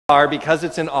Because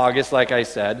it's in August, like I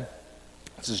said,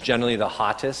 this is generally the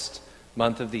hottest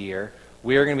month of the year.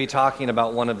 We are going to be talking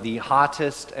about one of the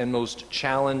hottest and most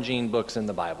challenging books in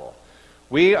the Bible.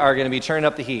 We are going to be turning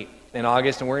up the heat in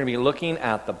August, and we're going to be looking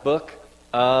at the book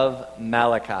of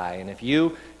Malachi. And if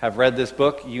you have read this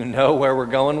book, you know where we're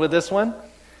going with this one.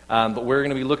 But we're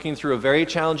going to be looking through a very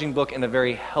challenging book and a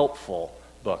very helpful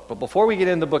book. But before we get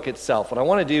into the book itself, what I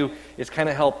want to do is kind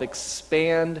of help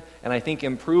expand and I think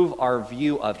improve our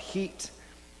view of heat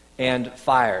and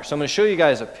fire. So I'm going to show you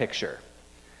guys a picture.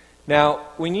 Now,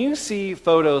 when you see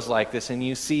photos like this and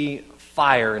you see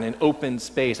fire in an open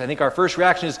space, I think our first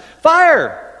reaction is,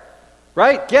 fire!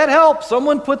 Right? Get help!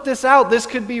 Someone put this out. This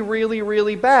could be really,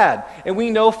 really bad. And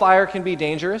we know fire can be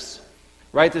dangerous.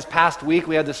 Right? This past week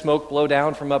we had the smoke blow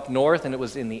down from up north and it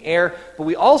was in the air. But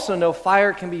we also know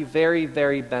fire can be very,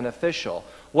 very beneficial.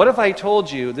 What if I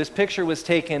told you this picture was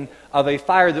taken of a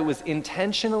fire that was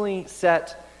intentionally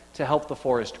set to help the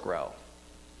forest grow?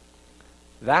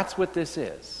 That's what this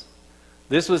is.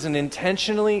 This was an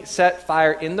intentionally set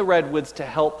fire in the redwoods to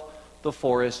help the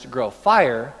forest grow.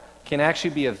 Fire can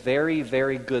actually be a very,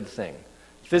 very good thing,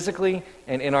 physically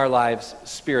and in our lives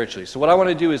spiritually. So what I want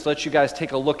to do is let you guys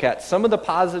take a look at some of the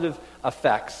positive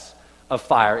effects of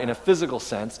fire in a physical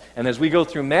sense. And as we go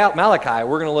through Malachi,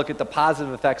 we're going to look at the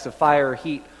positive effects of fire or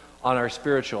heat on our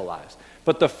spiritual lives.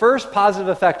 But the first positive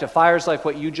effect of fires like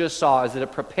what you just saw is that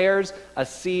it prepares a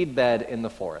seed bed in the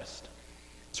forest.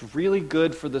 It's really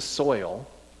good for the soil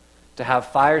to have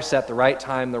fire set the right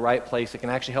time, the right place. It can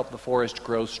actually help the forest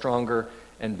grow stronger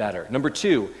and better. Number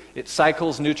two, it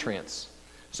cycles nutrients.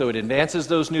 So it advances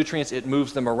those nutrients, it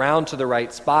moves them around to the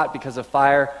right spot because a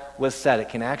fire was set. It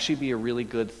can actually be a really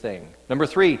good thing. Number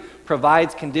three,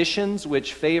 provides conditions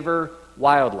which favor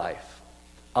wildlife,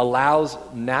 allows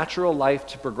natural life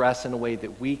to progress in a way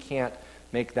that we can't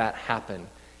make that happen.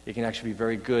 It can actually be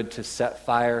very good to set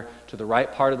fire to the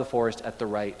right part of the forest at the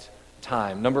right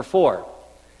time. Number four,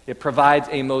 it provides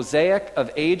a mosaic of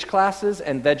age classes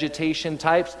and vegetation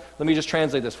types. Let me just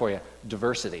translate this for you.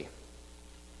 Diversity.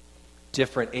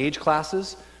 Different age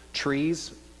classes,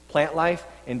 trees, plant life,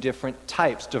 and different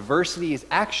types. Diversity is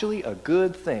actually a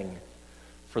good thing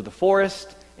for the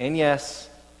forest and, yes,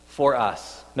 for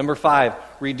us. Number five,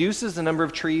 reduces the number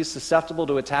of trees susceptible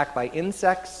to attack by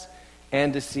insects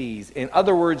and disease. In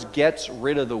other words, gets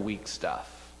rid of the weak stuff.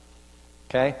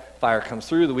 Okay? Fire comes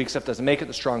through, the weak stuff doesn't make it,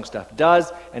 the strong stuff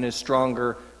does, and is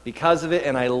stronger because of it.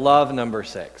 And I love number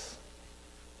six.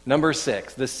 Number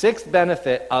six, the sixth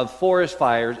benefit of forest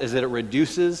fires is that it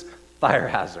reduces fire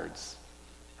hazards.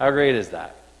 How great is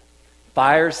that?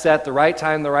 Fires set the right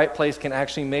time, the right place can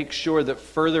actually make sure that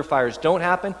further fires don't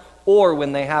happen, or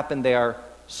when they happen, they are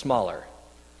smaller.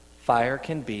 Fire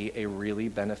can be a really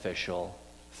beneficial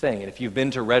thing. And if you've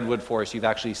been to redwood forests, you've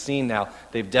actually seen now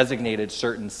they've designated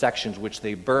certain sections which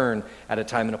they burn at a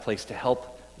time and a place to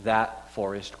help that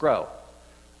forest grow.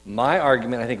 My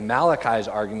argument, I think Malachi's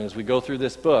argument as we go through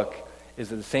this book, is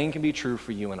that the same can be true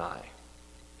for you and I.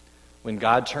 When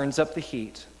God turns up the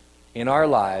heat in our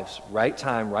lives, right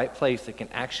time, right place, it can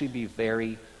actually be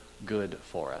very good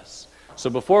for us. So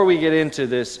before we get into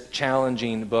this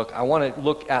challenging book, I want to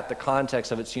look at the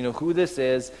context of it so you know who this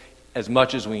is as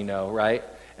much as we know, right?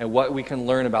 And what we can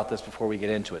learn about this before we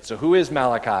get into it. So who is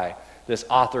Malachi, this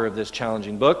author of this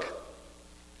challenging book?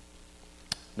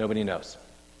 Nobody knows.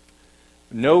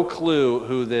 No clue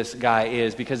who this guy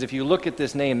is, because if you look at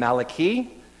this name,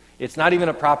 Malachi, it's not even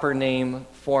a proper name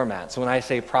format. So when I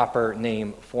say proper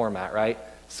name format, right?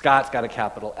 Scott's got a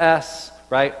capital S,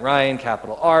 right? Ryan,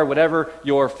 capital R, whatever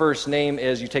your first name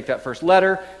is, you take that first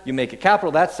letter, you make it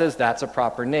capital, that says that's a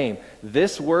proper name.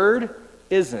 This word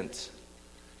isn't.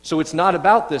 So it's not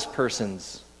about this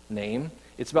person's name,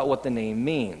 it's about what the name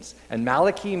means. And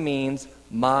Malachi means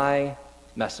my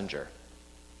messenger.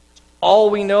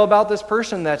 All we know about this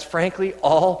person, that's frankly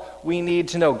all we need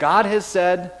to know. God has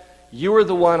said, you are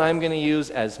the one I'm going to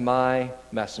use as my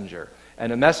messenger.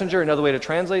 And a messenger, another way to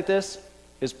translate this,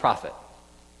 is prophet.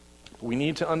 We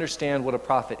need to understand what a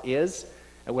prophet is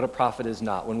and what a prophet is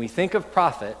not. When we think of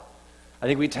prophet, I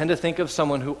think we tend to think of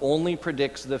someone who only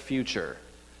predicts the future.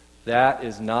 That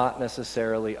is not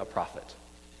necessarily a prophet.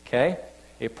 Okay?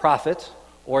 A prophet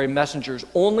or a messenger's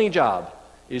only job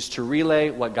is to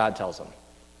relay what God tells them.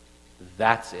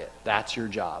 That's it. That's your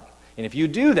job. And if you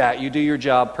do that, you do your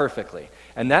job perfectly.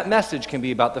 And that message can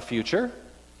be about the future,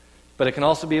 but it can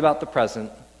also be about the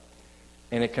present,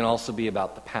 and it can also be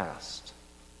about the past.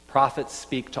 Prophets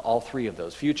speak to all three of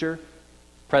those: future,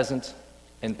 present,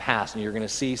 and past. And you're going to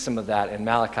see some of that in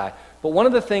Malachi. But one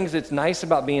of the things that's nice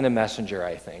about being a messenger,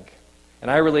 I think, and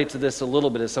I relate to this a little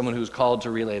bit as someone who's called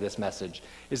to relay this message,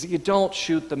 is that you don't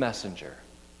shoot the messenger.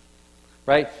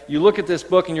 Right? You look at this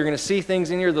book and you're going to see things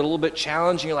in here that are a little bit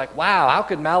challenging. You're like, wow, how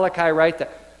could Malachi write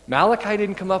that? Malachi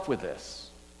didn't come up with this.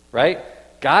 Right?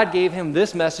 God gave him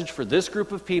this message for this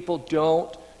group of people.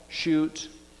 Don't shoot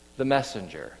the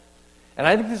messenger. And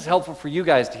I think this is helpful for you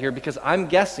guys to hear, because I'm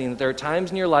guessing that there are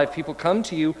times in your life people come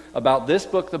to you about this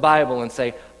book, the Bible, and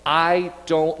say, I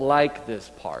don't like this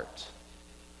part.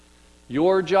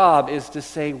 Your job is to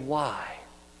say, why?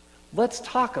 Let's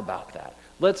talk about that.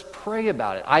 Let's pray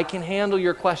about it. I can handle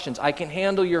your questions. I can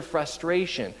handle your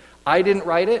frustration. I didn't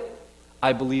write it.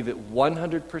 I believe it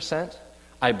 100%.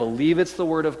 I believe it's the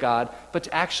Word of God. But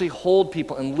to actually hold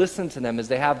people and listen to them as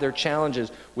they have their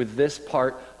challenges with this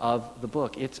part of the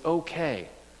book. It's okay.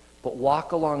 But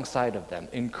walk alongside of them.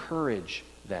 Encourage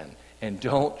them. And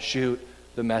don't shoot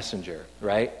the messenger,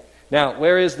 right? Now,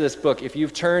 where is this book? If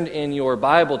you've turned in your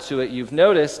Bible to it, you've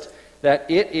noticed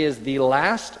that it is the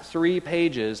last 3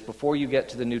 pages before you get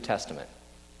to the New Testament.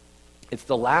 It's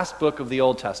the last book of the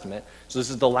Old Testament. So this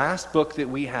is the last book that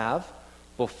we have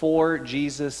before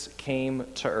Jesus came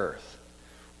to earth.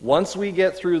 Once we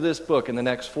get through this book in the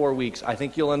next 4 weeks, I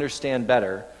think you'll understand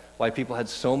better why people had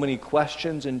so many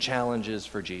questions and challenges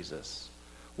for Jesus.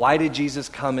 Why did Jesus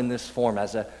come in this form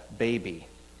as a baby?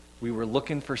 We were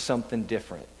looking for something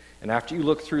different. And after you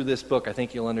look through this book, I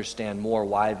think you'll understand more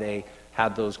why they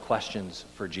had those questions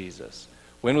for Jesus.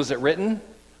 When was it written?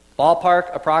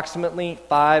 Ballpark, approximately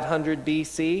 500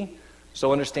 BC.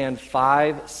 So understand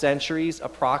 5 centuries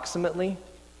approximately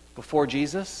before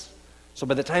Jesus. So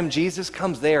by the time Jesus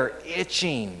comes, they are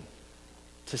itching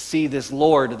to see this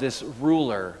Lord, this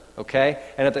ruler, okay?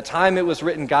 And at the time it was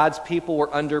written, God's people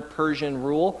were under Persian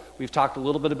rule. We've talked a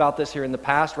little bit about this here in the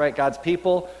past, right? God's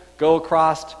people go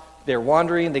across. They're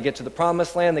wandering, they get to the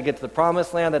promised land,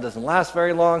 that doesn't last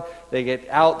very long, they get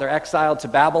out, they're exiled to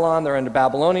Babylon, they're under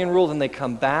Babylonian rule, then they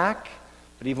come back,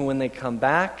 but even when they come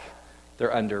back,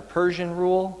 they're under Persian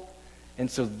rule. And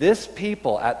so this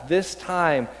people, at this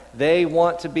time, they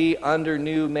want to be under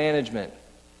new management.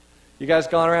 You guys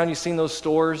gone around, you've seen those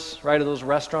stores, right, or those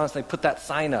restaurants, they put that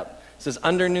sign up, it says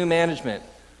under new management,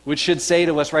 which should say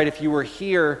to us, right, if you were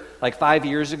here like 5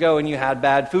 years ago and you had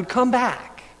bad food, come back.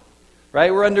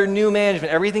 Right? We're under new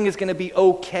management. Everything is going to be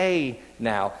okay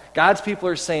now. God's people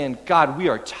are saying, God, we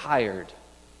are tired.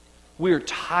 We are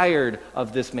tired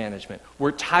of this management.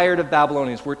 We're tired of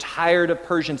Babylonians. We're tired of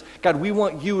Persians. God, we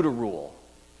want you to rule.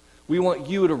 We want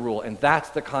you to rule. And that's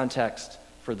the context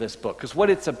for this book. Because what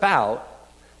it's about,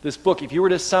 this book, if you were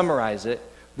to summarize it,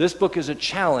 this book is a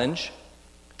challenge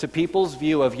to people's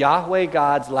view of Yahweh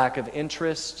God's lack of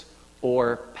interest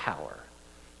or power.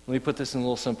 Let me put this in a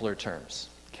little simpler terms.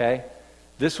 Okay?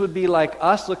 This would be like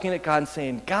us looking at God and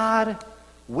saying, God,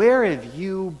 where have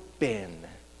you been?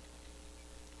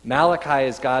 Malachi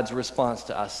is God's response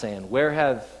to us saying, where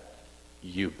have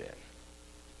you been?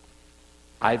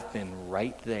 I've been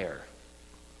right there.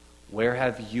 Where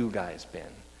have you guys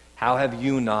been? How have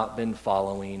you not been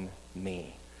following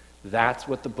me? That's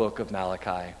what the book of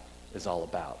Malachi is all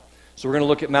about. So we're going to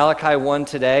look at Malachi 1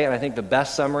 today, and I think the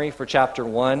best summary for chapter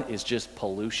 1 is just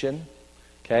pollution.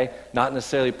 Okay? Not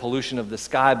necessarily pollution of the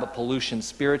sky, but pollution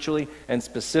spiritually, and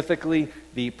specifically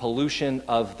the pollution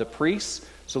of the priests.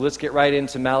 So let's get right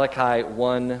into Malachi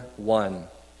 1:1.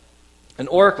 An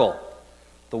oracle,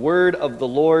 the word of the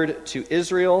Lord to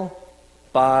Israel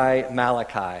by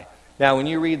Malachi. Now, when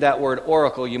you read that word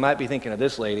oracle, you might be thinking of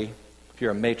this lady, if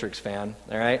you're a Matrix fan,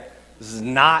 all right? This is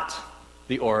not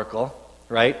the oracle,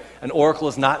 right? An oracle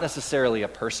is not necessarily a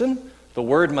person. The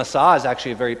word masah is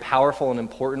actually a very powerful and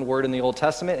important word in the Old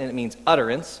Testament, and it means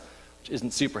utterance, which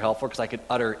isn't super helpful because I could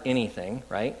utter anything,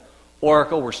 right?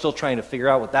 Oracle, we're still trying to figure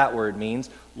out what that word means.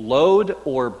 Load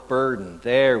or burden.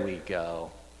 There we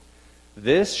go.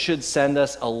 This should send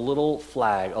us a little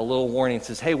flag, a little warning. It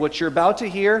says, hey, what you're about to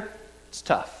hear, it's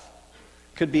tough.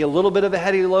 Could be a little bit of a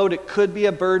heavy load. It could be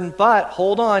a burden, but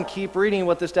hold on, keep reading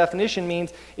what this definition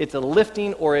means. It's a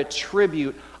lifting or a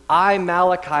tribute. I,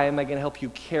 Malachi, am going to help you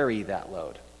carry that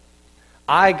load.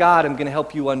 I, God, am going to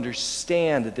help you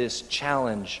understand this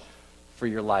challenge for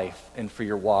your life and for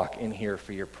your walk in here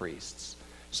for your priests.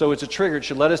 So it's a trigger. It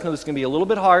should let us know this is going to be a little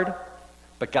bit hard,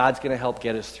 but God's going to help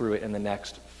get us through it in the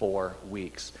next 4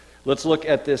 weeks. Let's look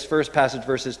at this first passage,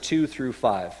 verses 2 through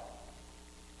 5.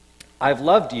 I've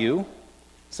loved you,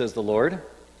 says the Lord.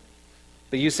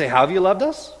 But you say, how have you loved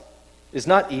us? Is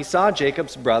not Esau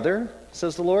Jacob's brother,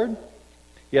 says the Lord?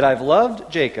 Yet I've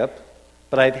loved Jacob,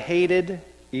 but I've hated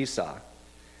Esau.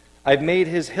 I've made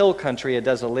his hill country a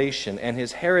desolation, and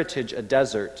his heritage a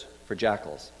desert for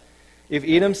jackals. If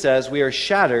Edom says, we are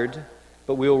shattered,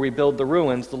 but we will rebuild the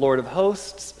ruins. The Lord of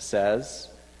hosts says,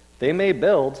 they may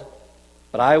build,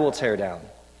 but I will tear down,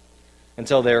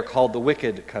 until they are called the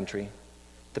wicked country,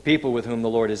 the people with whom the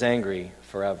Lord is angry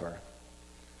forever.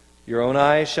 Your own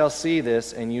eyes shall see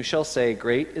this, and you shall say,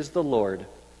 great is the Lord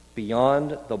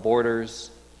beyond the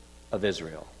borders of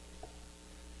Israel.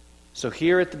 So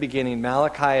here at the beginning,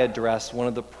 Malachi addressed one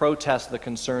of the protests, the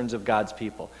concerns of God's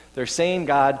people. They're saying,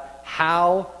 God,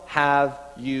 how have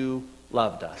you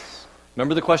loved us?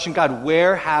 Remember the question, God,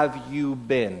 where have you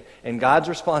been? And God's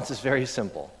response is very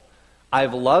simple.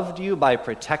 I've loved you by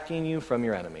protecting you from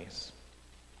your enemies.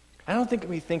 I don't think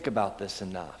we think about this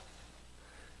enough.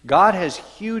 God has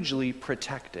hugely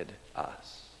protected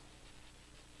us.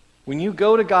 When you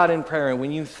go to God in prayer and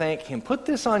when you thank Him, put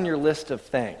this on your list of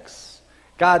thanks.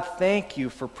 God, thank you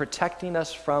for protecting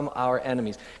us from our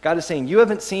enemies. God is saying, you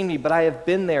haven't seen me, but I have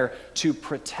been there to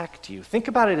protect you. Think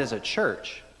about it as a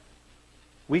church.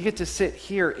 We get to sit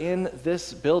here in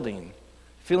this building,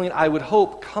 feeling, I would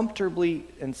hope, comfortably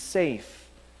and safe,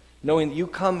 knowing that you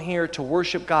come here to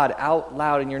worship God out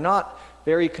loud, and you're not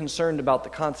very concerned about the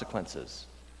consequences.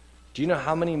 Do you know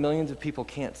how many millions of people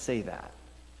can't say that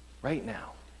right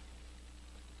now?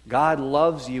 God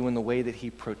loves you in the way that He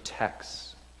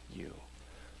protects you.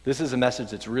 This is a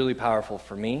message that's really powerful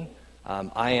for me.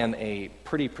 I am a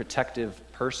pretty protective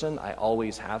person. I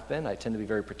always have been. I tend to be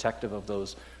very protective of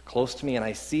those close to me, and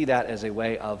I see that as a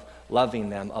way of loving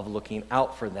them, of looking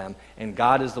out for them, and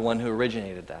God is the one who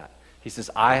originated that. He says,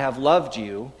 I have loved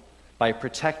you by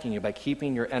protecting you, by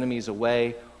keeping your enemies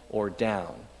away or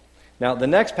down. Now, the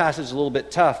next passage is a little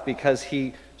bit tough because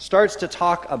he starts to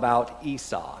talk about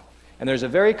Esau, and there's a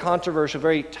very controversial,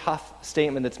 very tough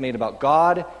statement that's made about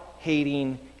God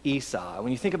hating Esau.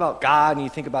 When you think about God and you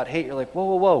think about hate, you're like, whoa,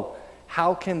 whoa, whoa,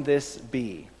 how can this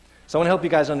be? So I want to help you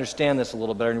guys understand this a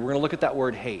little better, and we're going to look at that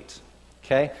word hate,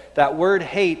 okay? That word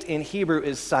hate in Hebrew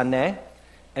is saneh,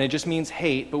 and it just means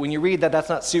hate, but when you read that, that's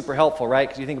not super helpful, right?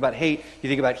 Because you think about hate, you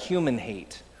think about human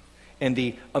hate, and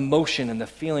the emotion and the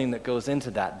feeling that goes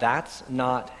into that. That's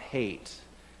not hate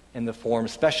in the form,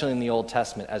 especially in the Old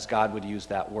Testament, as God would use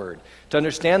that word. To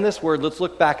understand this word, let's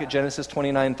look back at Genesis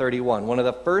 29:31. One of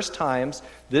the first times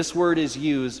this word is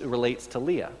used, it relates to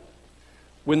Leah.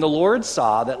 When the Lord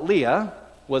saw that Leah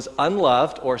was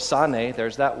unloved, or saneh,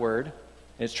 there's that word, and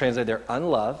it's translated there,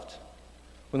 unloved.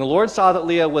 When the Lord saw that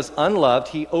Leah was unloved,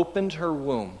 He opened her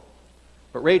womb,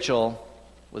 but Rachel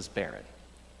was barren.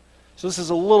 So this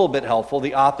is a little bit helpful.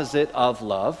 The opposite of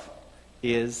love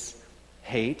is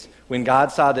hate. When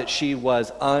God saw that she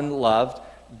was unloved,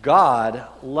 God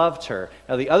loved her.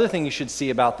 Now, the other thing you should see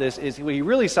about this is what He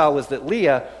really saw was that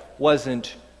Leah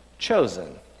wasn't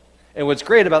chosen. And what's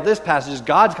great about this passage is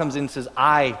God comes in and says,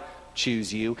 I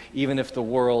choose you, even if the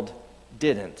world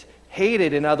didn't.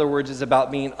 Hated, in other words, is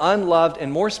about being unloved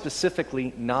and more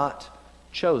specifically, not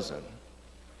chosen.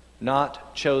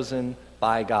 Not chosen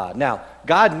by God. Now,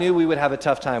 God knew we would have a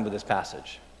tough time with this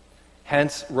passage.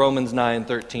 Hence, Romans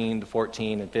 9:13 to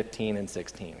 14 and 15 and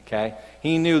 16, okay?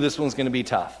 He knew this one's going to be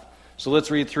tough. So let's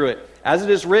read through it. As it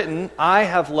is written, I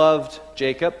have loved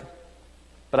Jacob,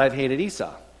 but I've hated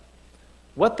Esau.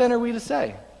 What then are we to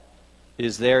say?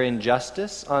 Is there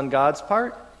injustice on God's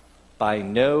part? By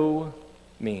no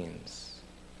means.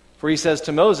 For He says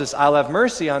to Moses, I'll have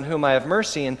mercy on whom I have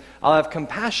mercy, and I'll have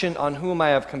compassion on whom I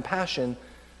have compassion.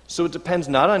 So it depends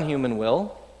not on human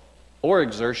will or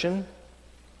exertion,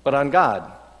 but on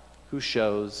God, who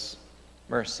shows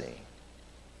mercy.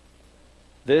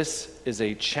 This is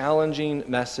a challenging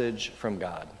message from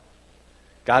God.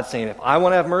 God's saying, if I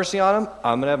want to have mercy on him,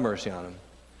 I'm going to have mercy on him.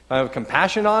 If I have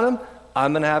compassion on him,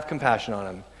 I'm going to have compassion on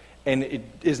him. And it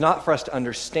is not for us to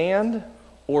understand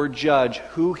or judge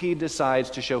who He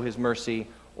decides to show His mercy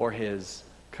or His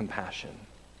compassion.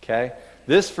 Okay?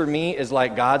 This, for me, is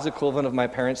like God's equivalent of my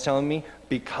parents telling me,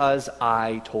 because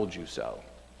I told you so.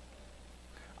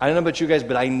 I don't know about you guys,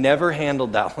 but I never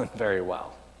handled that one very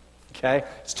well. Okay?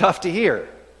 It's tough to hear.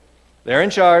 They're in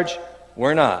charge,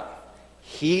 we're not.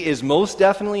 He is most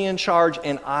definitely in charge,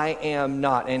 and I am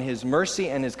not. And His mercy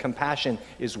and His compassion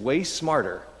is way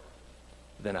smarter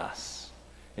than us.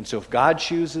 And so if God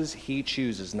chooses, He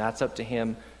chooses, and that's up to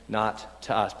Him, not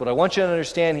to us. What I want you to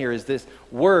understand here is this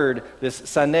word, this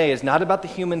saneh, is not about the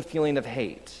human feeling of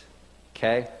hate.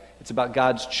 Okay? It's about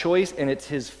God's choice, and it's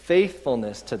His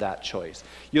faithfulness to that choice.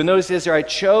 You'll notice this here, I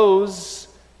chose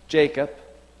Jacob,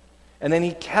 and then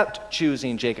He kept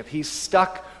choosing Jacob. He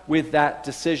stuck with that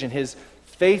decision. His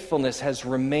faithfulness has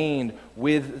remained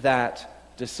with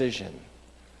that decision.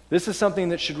 This is something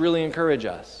that should really encourage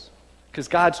us, because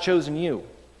God's chosen you.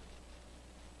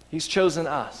 He's chosen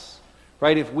us,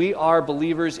 right? If we are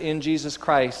believers in Jesus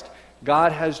Christ,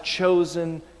 God has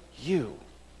chosen you.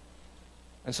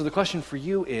 And so the question for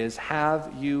you is,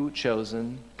 have you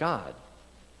chosen God?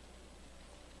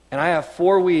 And I have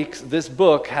 4 weeks. This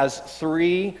book has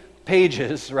 3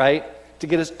 pages, right, to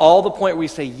get us all the point where we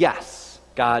say, yes,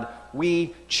 God,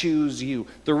 we choose you.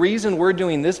 The reason we're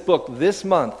doing this book this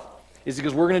month is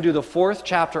because we're going to do the 4th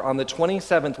chapter on the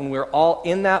 27th when we're all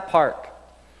in that park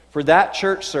for that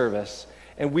church service.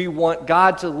 And we want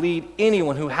God to lead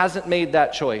anyone who hasn't made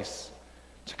that choice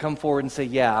to come forward and say,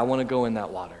 yeah, I want to go in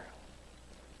that water.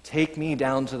 Take me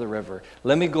down to the river.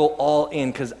 Let me go all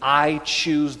in because I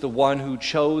choose the one who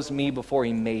chose me before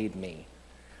he made me.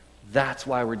 That's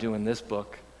why we're doing this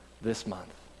book this month.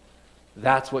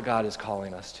 That's what God is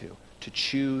calling us to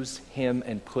choose him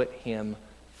and put him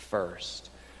first.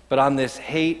 But on this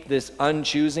hate, this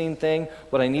unchoosing thing,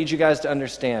 what I need you guys to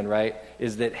understand, right,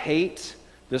 is that hate,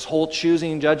 this whole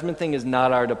choosing judgment thing is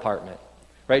not our department.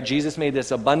 Right? Jesus made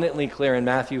this abundantly clear in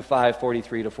Matthew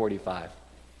 5:43-45.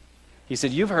 He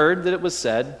said, you've heard that it was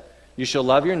said, you shall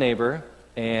love your neighbor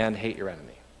and hate your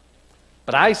enemy.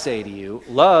 But I say to you,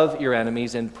 love your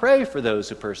enemies and pray for those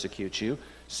who persecute you,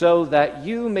 so that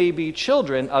you may be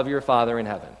children of your Father in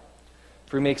heaven.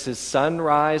 For he makes his sun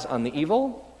rise on the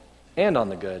evil and on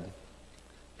the good,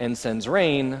 and sends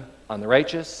rain on the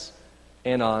righteous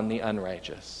and on the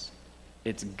unrighteous.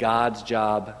 It's God's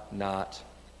job, not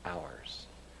ours.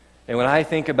 And when I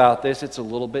think about this, it's a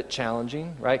little bit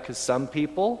challenging, right? Because some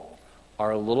people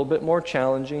are a little bit more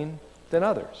challenging than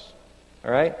others,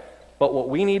 all right? But what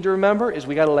we need to remember is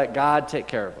we got to let God take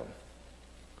care of them.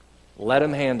 Let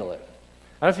him handle it.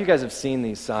 I don't know if you guys have seen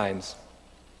these signs.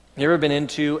 You ever been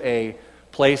into a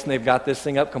place and they've got this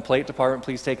thing up, complaint department,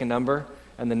 please take a number,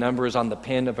 and the number is on the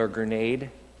pin of a grenade,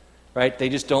 right? They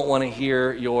just don't want to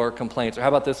hear your complaints. Or how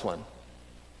about this one?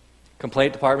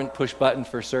 Complaint department, push button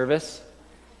for service,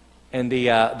 and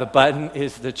the button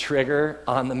is the trigger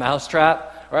on the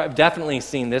mousetrap. Or I've definitely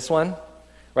seen this one,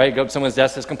 right? You go up to someone's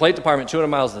desk, says, complaint department, 200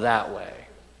 miles that way.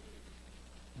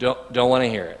 Don't want to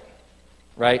hear it,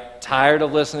 right? Tired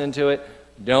of listening to it,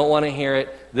 don't want to hear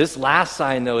it. This last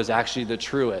sign, though, is actually the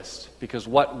truest, because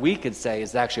what we could say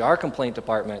is actually our complaint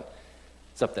department,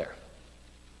 it's up there.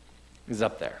 It's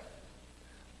up there.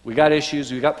 We got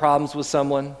issues, we got problems with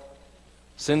someone,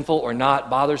 sinful or not,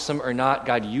 bothersome or not.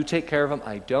 God, you take care of them,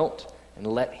 I don't, and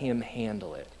let him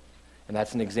handle it. And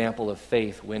that's an example of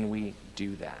faith when we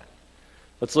do that.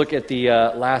 Let's look at the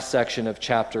last section of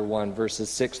chapter 1, verses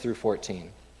 6-14.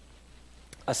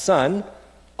 A son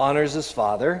honors his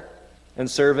father, and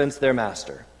servants their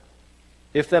master.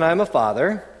 If then I'm a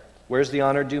father, where's the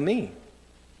honor due me?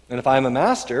 And if I'm a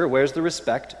master, where's the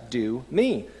respect due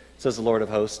me? Says the Lord of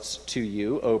hosts to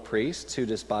you, O priests, who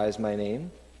despise my name.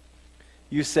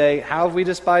 You say, how have we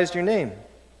despised your name?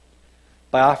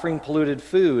 By offering polluted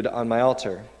food on my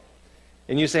altar.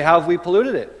 And you say, how have we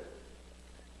polluted it?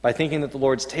 By thinking that the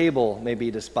Lord's table may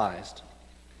be despised.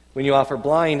 When you offer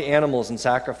blind animals in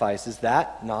sacrifice, is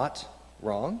that not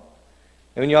wrong?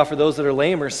 And when you offer those that are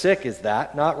lame or sick, is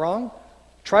that not wrong?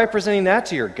 Try presenting that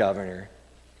to your governor.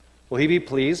 Will he be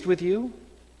pleased with you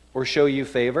or show you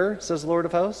favor, says the Lord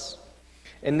of hosts?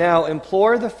 And now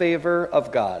implore the favor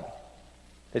of God,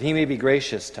 that he may be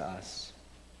gracious to us.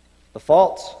 The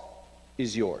fault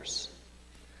is yours.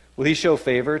 Will he show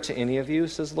favor to any of you,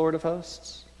 says the Lord of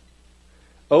hosts?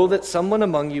 Oh, that someone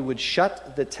among you would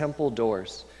shut the temple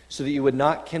doors, so that you would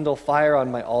not kindle fire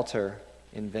on my altar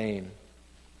in vain.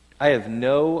 I have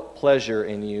no pleasure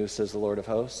in you, says the Lord of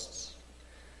hosts,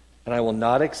 and I will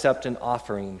not accept an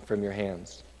offering from your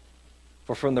hands.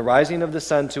 For from the rising of the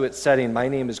sun to its setting, my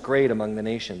name is great among the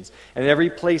nations, and in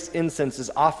every place incense is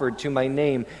offered to my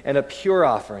name, and a pure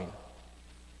offering.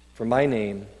 For my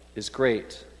name is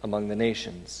great among the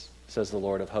nations, says the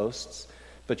Lord of hosts.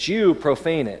 But you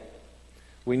profane it,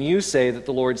 when you say that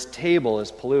the Lord's table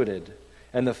is polluted,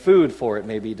 and the food for it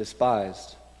may be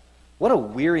despised. What a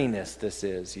weariness this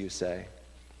is, you say,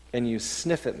 and you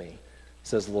sniff at me,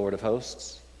 says the Lord of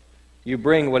hosts. You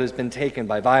bring what has been taken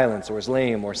by violence, or is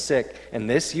lame, or sick, and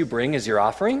this you bring as your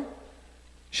offering?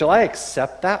 Shall I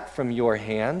accept that from your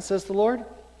hand, says the Lord?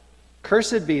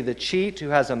 Cursed be the cheat who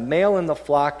has a male in the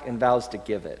flock and vows to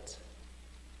give it,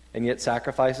 and yet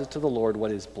sacrifices to the Lord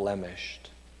what is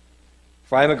blemished.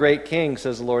 For I am a great king,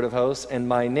 says the Lord of hosts, and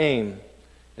my name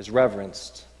is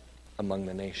reverenced among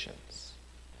the nations.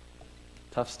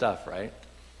 Tough stuff, right?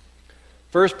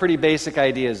 First pretty basic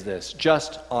idea is this: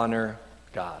 just honor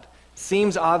God.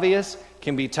 Seems obvious,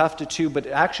 can be tough to do, but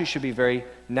it actually should be very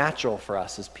natural for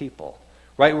us as people.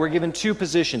 Right? We're given two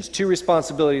positions, two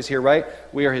responsibilities here, right?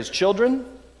 We are his children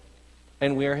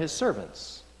and we are his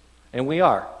servants. And we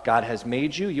are. God has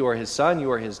made you. You are his son.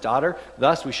 You are his daughter.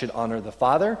 Thus, we should honor the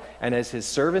Father. And as his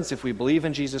servants, if we believe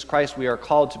in Jesus Christ, we are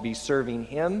called to be serving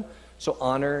him. So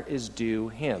honor is due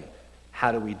him.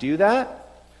 How do we do that?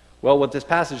 Well, what this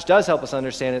passage does help us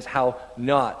understand is how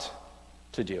not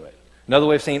to do it. Another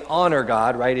way of saying honor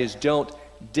God, right, is don't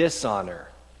dishonor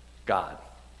God.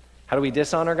 How do we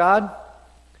dishonor God?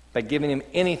 By giving him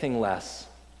anything less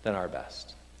than our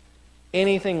best.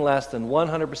 Anything less than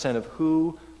 100% of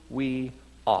who we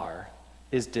are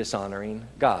is dishonoring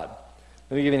God.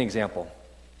 Let me give you an example.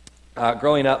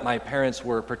 Growing up, my parents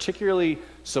were particularly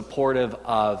supportive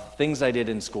of things I did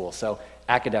in school, so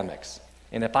academics.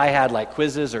 And if I had like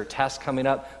quizzes or tests coming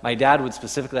up, my dad would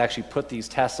specifically actually put these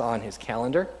tests on his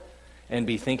calendar and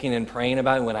be thinking and praying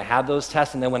about it when I had those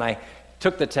tests. And then when I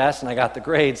took the test and I got the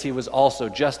grades, he was also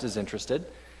just as interested.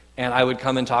 And I would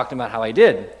come and talk to him about how I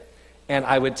did. And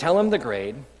I would tell him the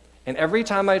grade. And every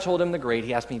time I told him the grade,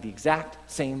 he asked me the exact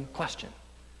same question.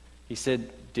 He said,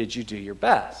 "Did you do your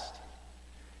best?"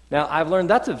 Now, I've learned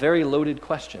that's a very loaded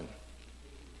question.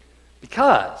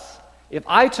 Because if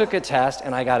I took a test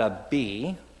and I got a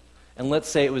B, and let's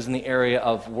say it was in the area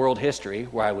of world history,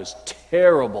 where I was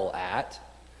terrible at,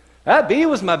 that B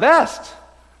was my best. I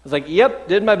was like, yep,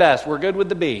 did my best. We're good with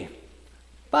the B.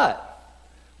 But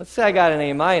let's say I got an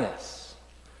A minus,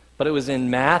 but it was in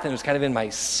math and it was kind of in my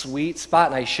sweet spot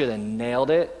and I should have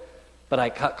nailed it, but I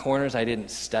cut corners. I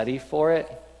didn't study for it.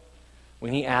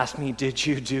 When he asked me, "Did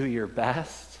you do your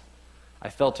best?" I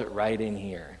felt it right in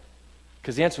here.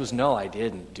 Because the answer was no, I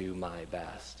didn't do my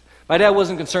best. My dad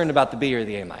wasn't concerned about the B or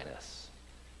the A minus.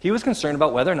 He was concerned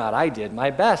about whether or not I did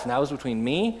my best, and that was between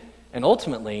me and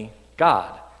ultimately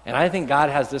God. And I think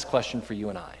God has this question for you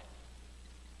and I.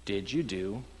 Did you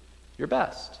do your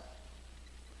best?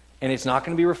 And it's not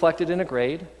going to be reflected in a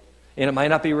grade, and it might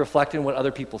not be reflected in what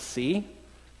other people see,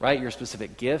 right? Your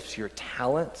specific gifts, your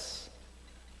talents.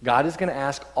 God is going to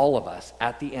ask all of us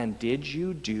at the end, did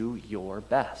you do your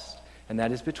best? And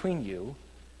that is between you,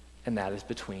 and that is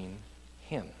between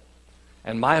him.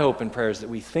 And my hope and prayer is that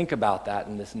we think about that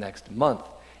in this next month.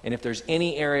 And if there's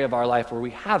any area of our life where we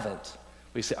haven't,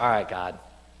 we say, all right, God,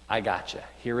 I got you.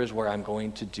 Here is where I'm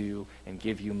going to do and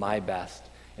give you my best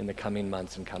in the coming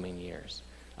months and coming years.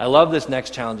 I love this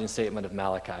next challenging statement of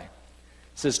Malachi. It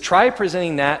says, try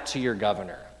presenting that to your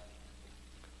governor.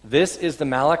 This is the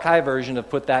Malachi version of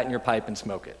put that in your pipe and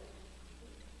smoke it.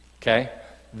 Okay?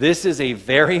 This is a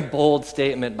very bold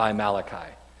statement by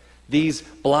Malachi. These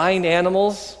blind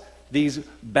animals, these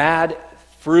bad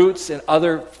fruits and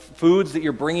other foods that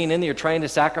you're bringing in that you're trying to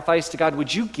sacrifice to God,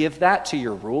 would you give that to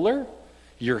your ruler,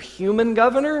 your human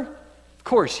governor? Of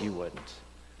course you wouldn't.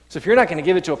 So if you're not going to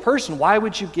give it to a person, why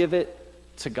would you give it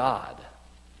to God?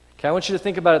 Okay, I want you to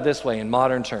think about it this way in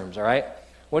modern terms, all right?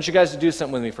 I want you guys to do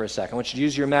something with me for a second. I want you to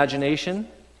use your imagination,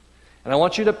 and I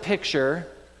want you to picture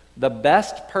the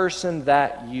best person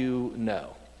that you know.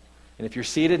 And if you're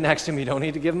seated next to him, you don't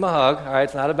need to give him a hug. All right,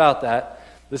 it's not about that.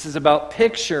 This is about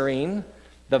picturing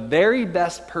the very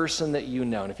best person that you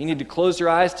know. And if you need to close your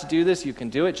eyes to do this, you can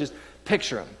do it. Just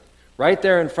picture him. Right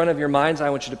there in front of your minds, I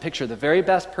want you to picture the very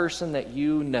best person that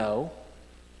you know.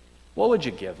 What would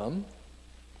you give him?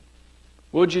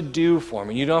 What would you do for him?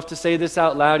 And you don't have to say this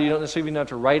out loud. You don't necessarily even have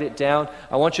to write it down.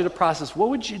 I want you to process, what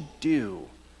would you do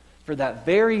for that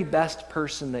very best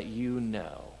person that you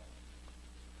know?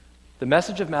 The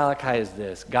message of Malachi is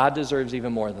this: God deserves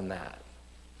even more than that.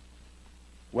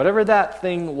 Whatever that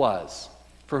thing was,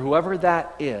 for whoever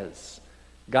that is,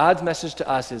 God's message to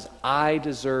us is, I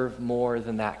deserve more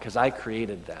than that because I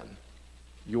created them,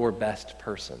 your best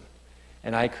person,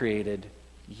 and I created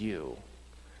you.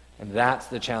 And that's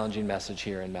the challenging message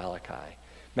here in Malachi.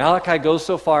 Malachi goes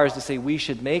so far as to say we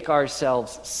should make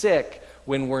ourselves sick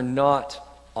when we're not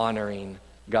honoring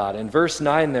God. In verse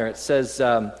 9 there it says,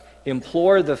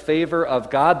 implore the favor of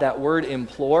God. That word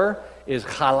implore is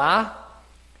chala,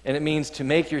 and it means to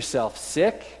make yourself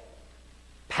sick,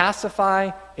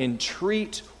 pacify,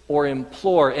 entreat, or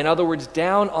implore. In other words,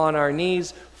 down on our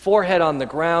knees, forehead on the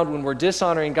ground. When we're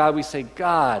dishonoring God, we say,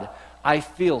 God, I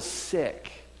feel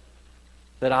sick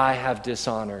that I have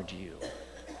dishonored you.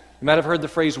 You might have heard the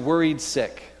phrase worried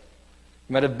sick.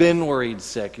 You might have been worried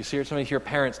sick. You see, somebody hear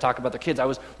parents talk about their kids. I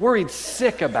was worried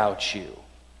sick about you.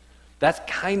 That's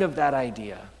kind of that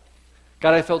idea.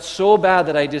 God, I felt so bad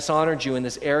that I dishonored you in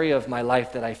this area of my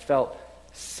life that I felt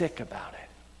sick about it.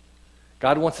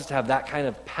 God wants us to have that kind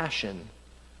of passion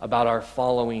about our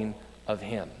following of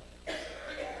him.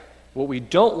 What we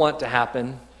don't want to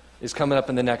happen is coming up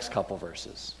in the next couple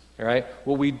verses. All right?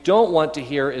 What we don't want to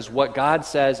hear is what God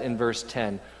says in verse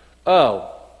 10.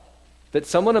 Oh, that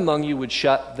someone among you would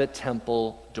shut the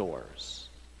temple doors.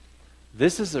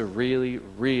 This is a really,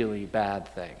 really bad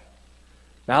thing.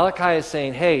 Malachi is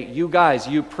saying, hey, you guys,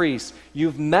 you priests,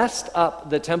 you've messed up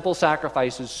the temple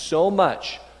sacrifices so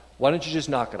much, why don't you just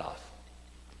knock it off?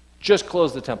 Just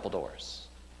close the temple doors.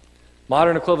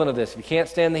 Modern equivalent of this, if you can't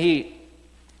stand the heat,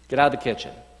 get out of the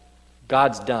kitchen.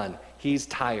 God's done. He's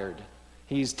tired.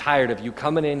 He's tired of you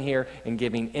coming in here and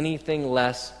giving anything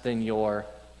less than your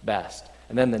best.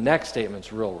 And then the next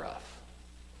statement's real rough.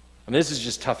 I mean, this is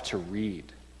just tough to read.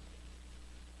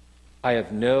 I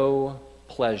have no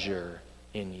pleasure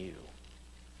in you.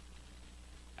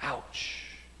 Ouch.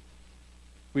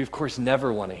 We, of course,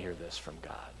 never want to hear this from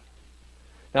God.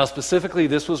 Now, specifically,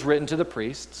 this was written to the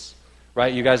priests,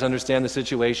 right? You guys understand the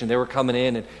situation. They were coming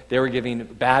in and they were giving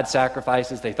bad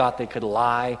sacrifices. They thought they could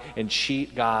lie and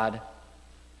cheat God.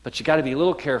 But you got to be a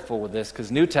little careful with this,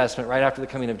 because New Testament, right after the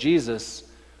coming of Jesus,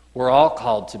 we're all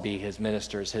called to be his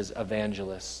ministers, his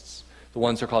evangelists, the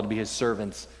ones who are called to be his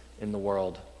servants in the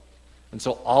world. And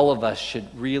so all of us should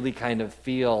really kind of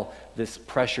feel this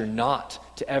pressure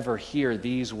not to ever hear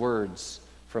these words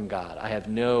from God. I have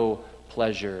no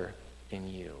pleasure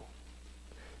in you.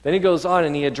 Then he goes on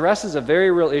and he addresses a very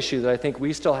real issue that I think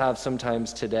we still have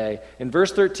sometimes today. In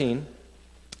verse 13,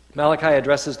 Malachi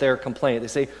addresses their complaint. They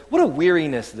say, what a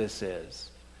weariness this is.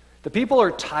 The people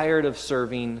are tired of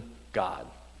serving God.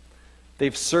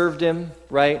 They've served him,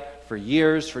 right, for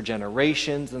years, for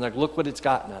generations, and like, look what it's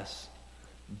gotten us.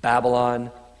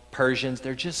 Babylon, Persians,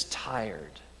 they're just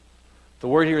tired. The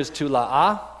word here is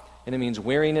tula'ah, and it means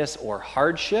weariness or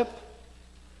hardship.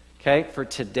 Okay, for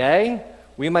today,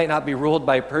 we might not be ruled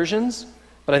by Persians,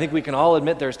 but I think we can all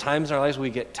admit there's times in our lives we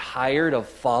get tired of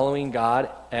following God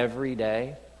every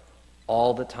day,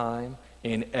 all the time,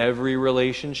 in every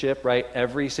relationship, right?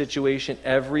 Every situation,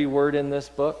 every word in this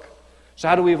book. So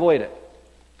how do we avoid it?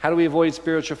 How do we avoid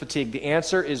spiritual fatigue? The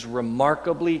answer is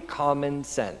remarkably common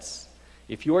sense.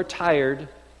 If you are tired,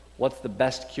 what's the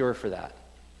best cure for that?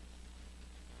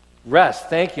 Rest.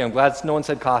 Thank you. I'm glad no one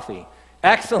said coffee.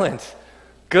 Excellent.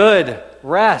 Good.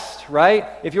 Rest, right?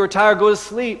 If you are tired, go to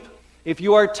sleep. If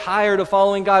you are tired of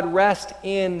following God, rest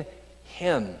in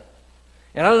him.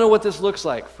 And I don't know what this looks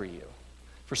like for you.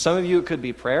 For some of you, it could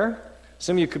be prayer.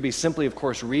 Some of you could be simply, of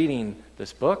course, reading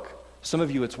this book. Some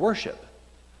of you, it's worship.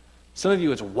 Some of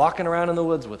you, it's walking around in the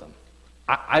woods with them.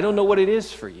 I don't know what it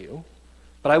is for you,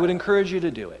 but I would encourage you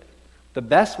to do it. The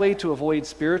best way to avoid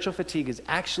spiritual fatigue is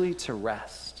actually to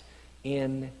rest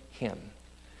in him.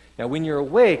 Now, when you're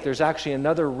awake, there's actually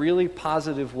another really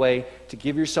positive way to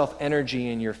give yourself energy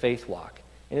in your faith walk,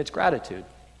 and it's gratitude.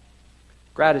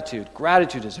 Gratitude.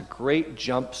 Gratitude is a great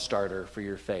jump starter for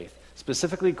your faith,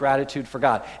 specifically gratitude for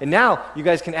God. And now you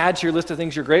guys can add to your list of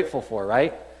things you're grateful for,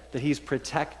 right? That he's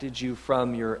protected you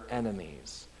from your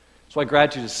enemies. That's why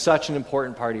gratitude is such an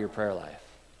important part of your prayer life.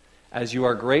 As you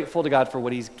are grateful to God for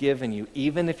what he's given you,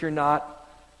 even if you're not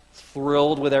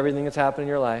thrilled with everything that's happened in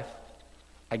your life,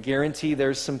 I guarantee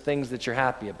there's some things that you're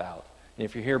happy about. And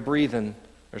if you're here breathing,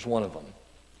 there's one of them,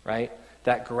 right?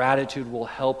 That gratitude will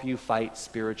help you fight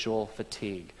spiritual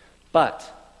fatigue. But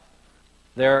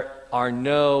there are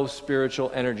no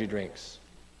spiritual energy drinks,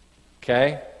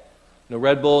 okay? No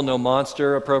Red Bull, no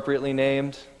Monster appropriately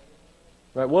named.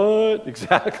 Right? What?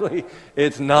 Exactly.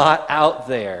 It's not out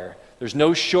there. There's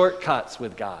no shortcuts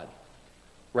with God.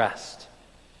 Rest.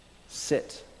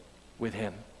 Sit with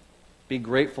him. Be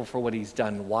grateful for what he's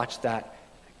done. Watch that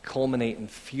culminate and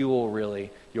fuel,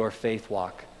 really, your faith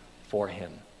walk for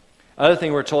him. Another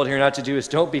thing we're told here not to do is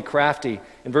don't be crafty.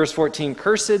 In verse 14,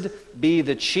 cursed be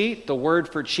the cheat. The word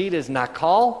for cheat is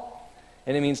nakal,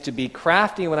 and it means to be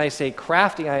crafty. When I say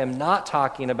crafty, I am not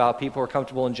talking about people who are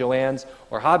comfortable in Joann's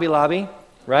or Hobby Lobby,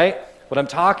 right? What I'm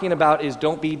talking about is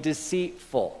don't be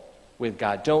deceitful with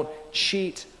God. Don't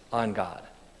cheat on God.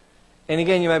 And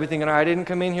again, you might be thinking, all right, I didn't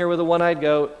come in here with a one-eyed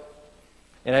goat,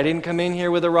 and I didn't come in here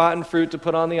with a rotten fruit to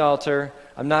put on the altar.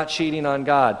 I'm not cheating on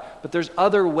God. But there's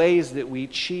other ways that we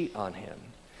cheat on him.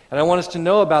 And I want us to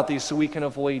know about these so we can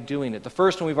avoid doing it. The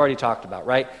first one we've already talked about,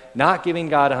 right? Not giving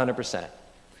God 100%.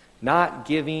 Not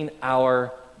giving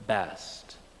our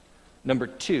best. Number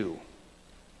 2,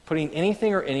 putting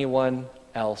anything or anyone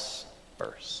else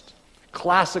first.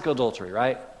 Classic adultery,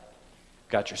 right?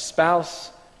 Got your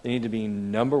spouse, they need to be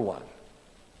number 1.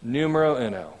 Numero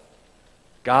uno.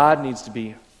 God needs to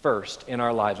be first in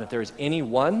our lives. And if there is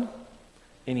anyone,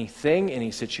 anything, any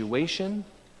situation,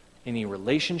 any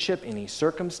relationship, any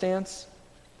circumstance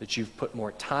that you've put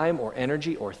more time or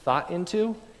energy or thought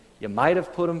into, you might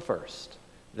have put him first.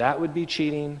 That would be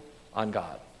cheating on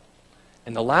God.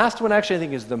 And the last one actually I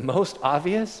think is the most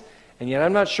obvious, and yet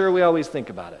I'm not sure we always think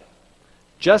about it.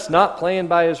 Just not playing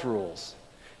by his rules.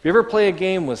 If you ever play a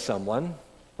game with someone,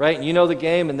 right? And you know the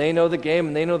game, and they know the game,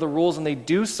 and they know the rules, and they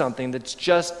do something that's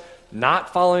just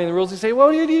not following the rules. You say, what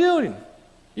are you doing?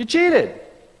 You cheated.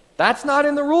 That's not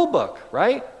in the rule book,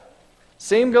 right?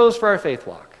 Same goes for our faith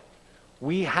walk.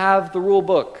 We have the rule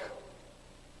book.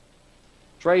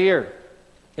 It's right here.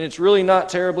 And it's really not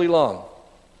terribly long.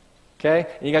 Okay?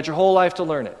 And you got your whole life to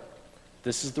learn it.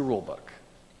 This is the rule book.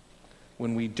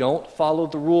 When we don't follow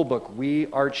the rule book, we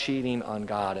are cheating on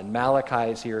God. And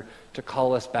Malachi is here to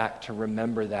call us back to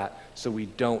remember that so we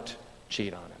don't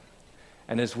cheat on him.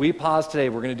 And as we pause today,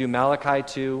 we're going to do Malachi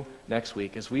 2 next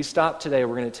week. As we stop today,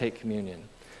 we're going to take communion.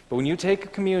 But when you take a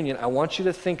communion, I want you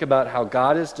to think about how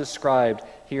God is described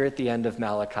here at the end of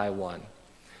Malachi 1.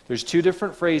 There's two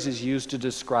different phrases used to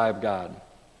describe God.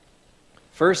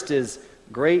 First is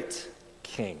great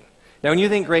king. Now, when you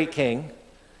think great king,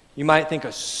 you might think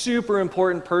a super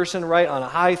important person, right, on a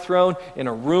high throne in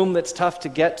a room that's tough to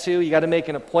get to. You got to make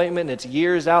an appointment, and it's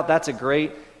years out. That's a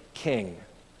great king.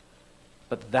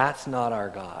 But that's not our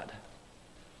God.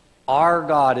 Our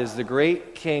God is the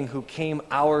great king who came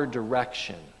our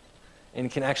direction and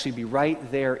can actually be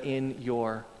right there in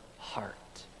your heart.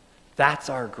 That's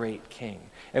our great king.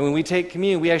 And when we take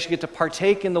communion, we actually get to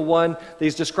partake in the one that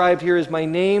is described here as my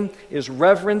name is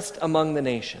reverenced among the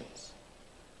nations.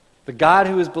 The God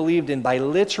who is believed in by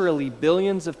literally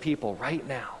billions of people right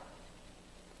now.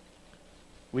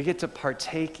 We get to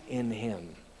partake in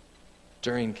him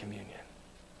during communion.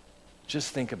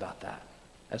 Just think about that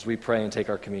as we pray and take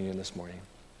our communion this morning.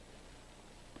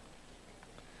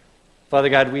 Father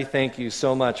God, we thank you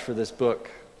so much for this book.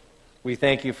 We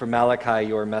thank you for Malachi,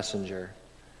 your messenger.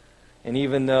 And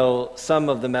even though some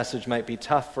of the message might be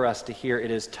tough for us to hear,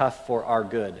 it is tough for our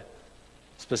good.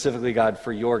 Specifically, God,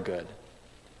 for your good.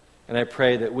 And I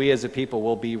pray that we as a people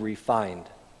will be refined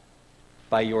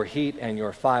by your heat and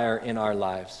your fire in our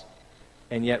lives.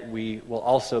 And yet we will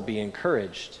also be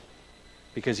encouraged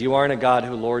because you aren't a God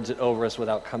who lords it over us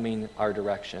without coming our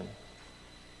direction.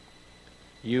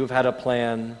 You've had a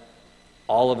plan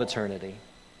all of eternity.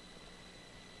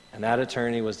 And that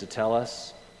eternity was to tell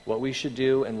us what we should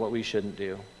do and what we shouldn't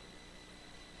do.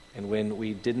 And when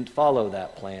we didn't follow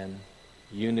that plan,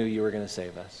 you knew you were going to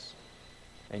save us.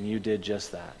 And you did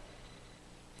just that.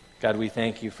 God, we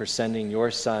thank you for sending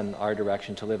your Son our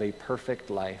direction to live a perfect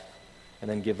life and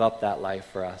then give up that life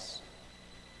for us.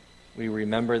 We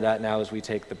remember that now as we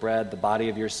take the bread, the body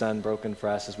of your Son broken for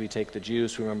us. As we take the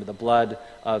juice, we remember the blood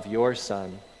of your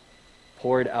Son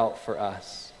poured out for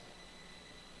us,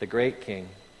 the great King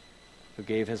who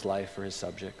gave his life for his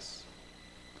subjects.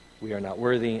 We are not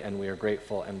worthy, and we are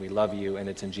grateful, and we love you, and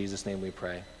it's in Jesus' name we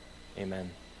pray.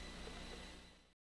 Amen.